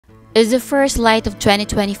As the first light of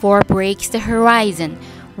 2024 breaks the horizon,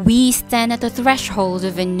 we stand at the threshold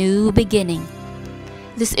of a new beginning.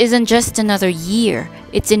 This isn't just another year,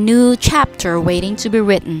 it's a new chapter waiting to be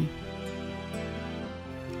written.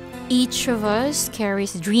 Each of us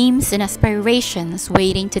carries dreams and aspirations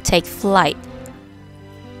waiting to take flight.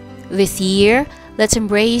 This year, let's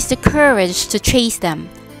embrace the courage to chase them,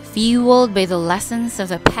 fueled by the lessons of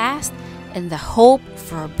the past and the hope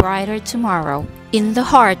for a brighter tomorrow. In the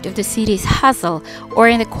heart of the city's hustle or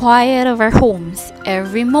in the quiet of our homes,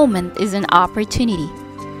 every moment is an opportunity.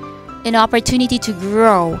 An opportunity to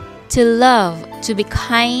grow, to love, to be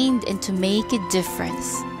kind, and to make a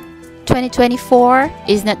difference. 2024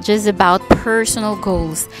 is not just about personal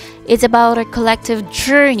goals, it's about our collective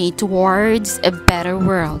journey towards a better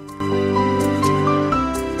world.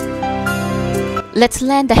 Let's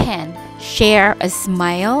lend a hand, share a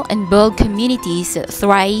smile, and build communities that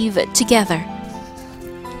thrive together.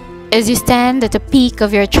 As you stand at the peak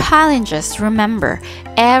of your challenges, remember,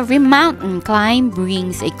 every mountain climb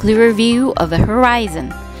brings a clearer view of the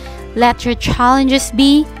horizon. Let your challenges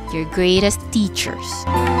be your greatest teachers.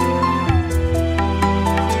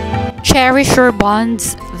 Cherish your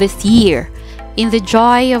bonds this year. In the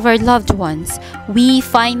joy of our loved ones, we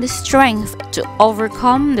find the strength to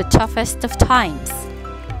overcome the toughest of times.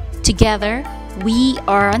 Together, we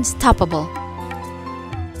are unstoppable.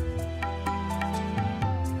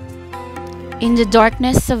 In the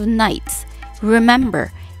darkness of nights,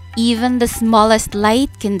 remember, even the smallest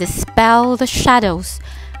light can dispel the shadows.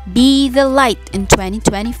 Be the light in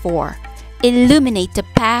 2024. Illuminate the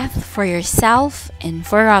path for yourself and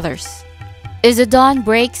for others. As the dawn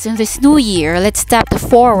breaks in this new year, let's step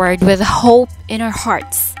forward with hope in our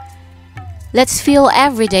hearts. Let's fill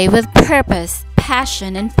every day with purpose,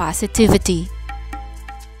 passion, and positivity.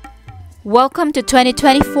 Welcome to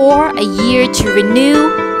 2024, a year to renew,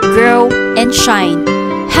 grow, and shine.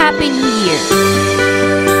 Happy New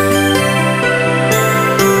Year!